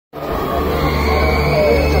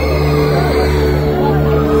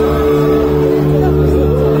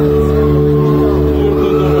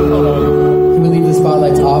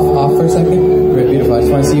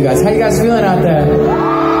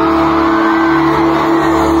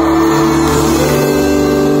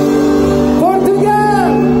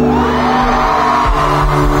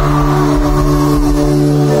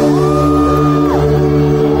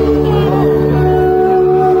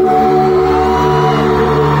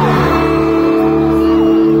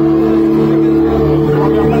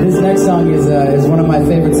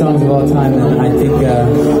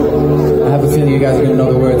you guys are gonna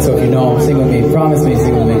know the words, so if you know them, sing with me. Promise me,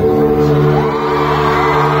 sing with me.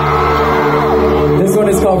 This one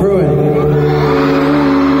is called Ruin.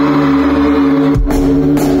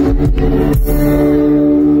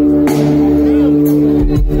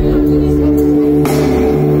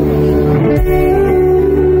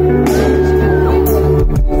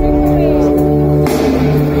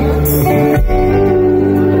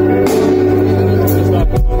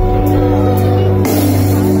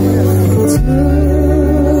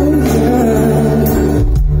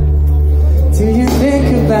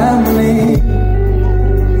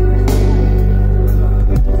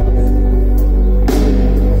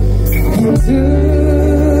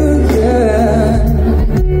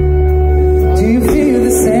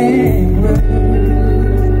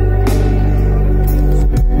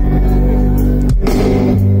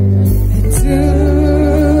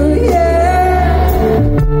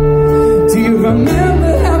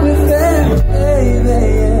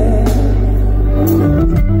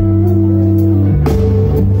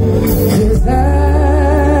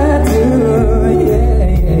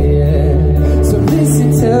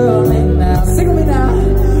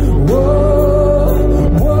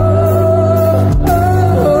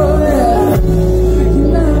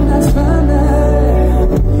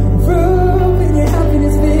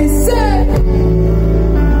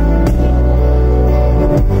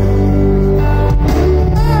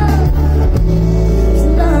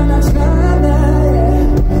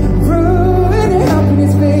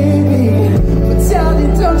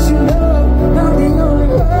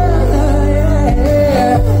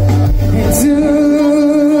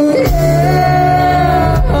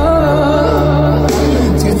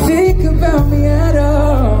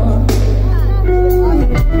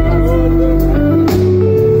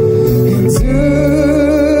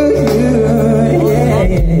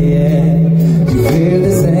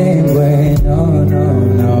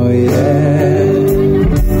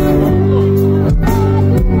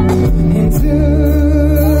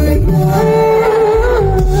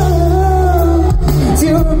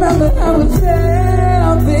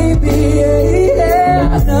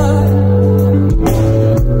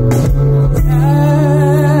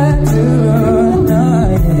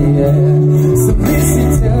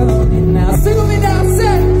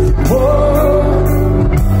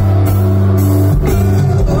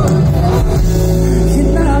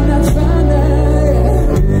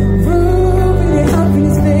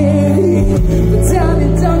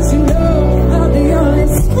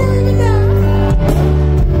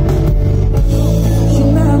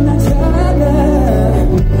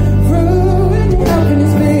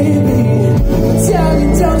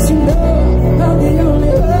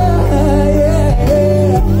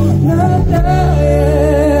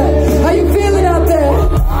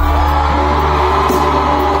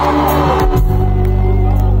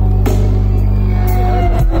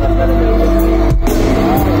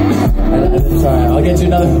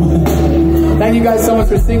 Thank you guys so much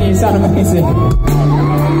for singing. You sound amazing.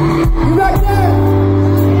 You back there?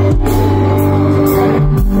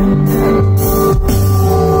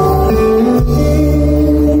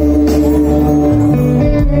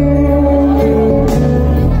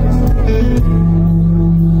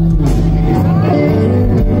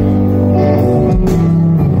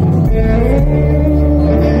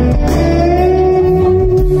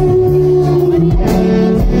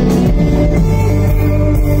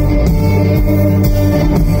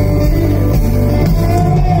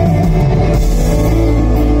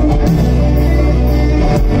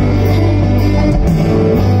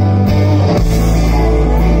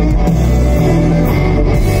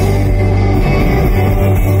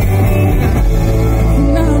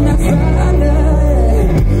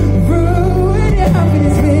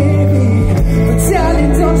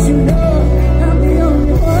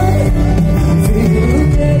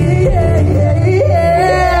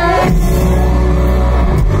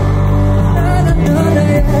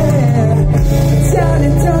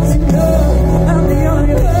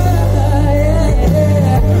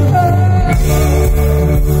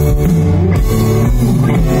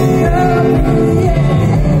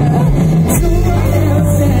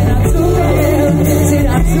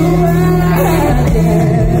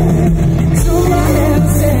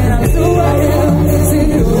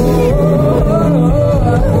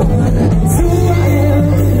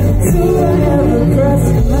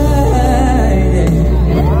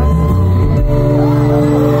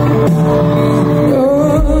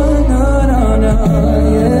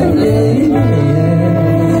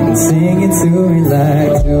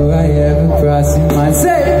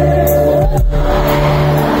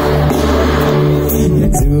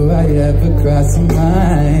 Do I ever cross your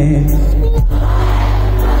mind?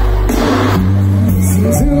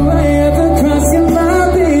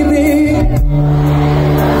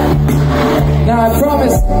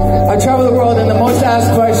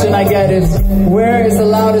 where is the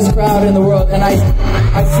loudest crowd in the world? And I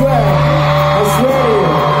swear to you,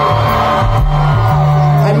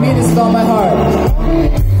 I mean this with all my heart.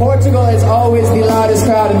 Portugal is always the loudest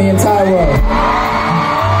crowd in the entire world.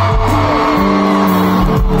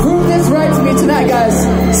 Prove this right to me tonight, guys.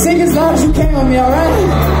 Sing as loud as you can with me, alright?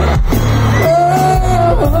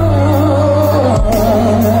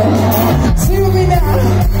 Sing with me now.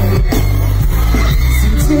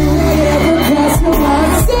 Do I ever cross your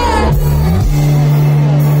mind?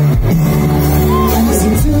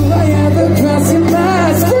 Do I ever cross your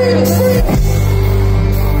mind? Scream, scream.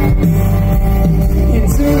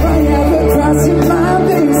 Do I ever cross your mind,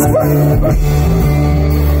 baby? Scream.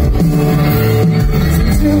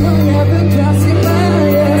 Do I ever cross your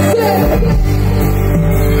mind? Yes, yeah.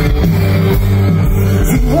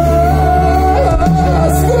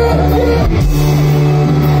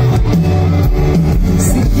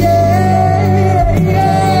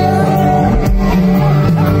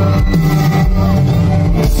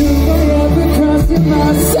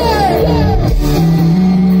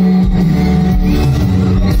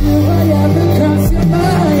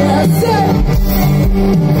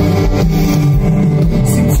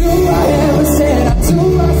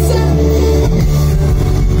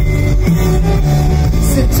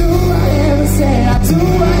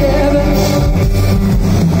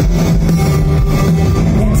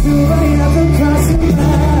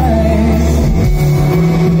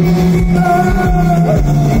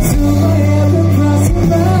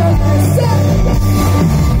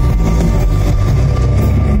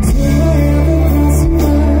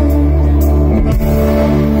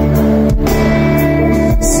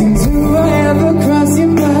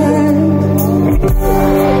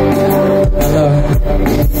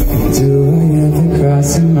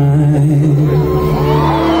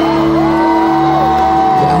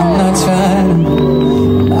 I'm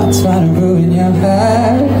not trying to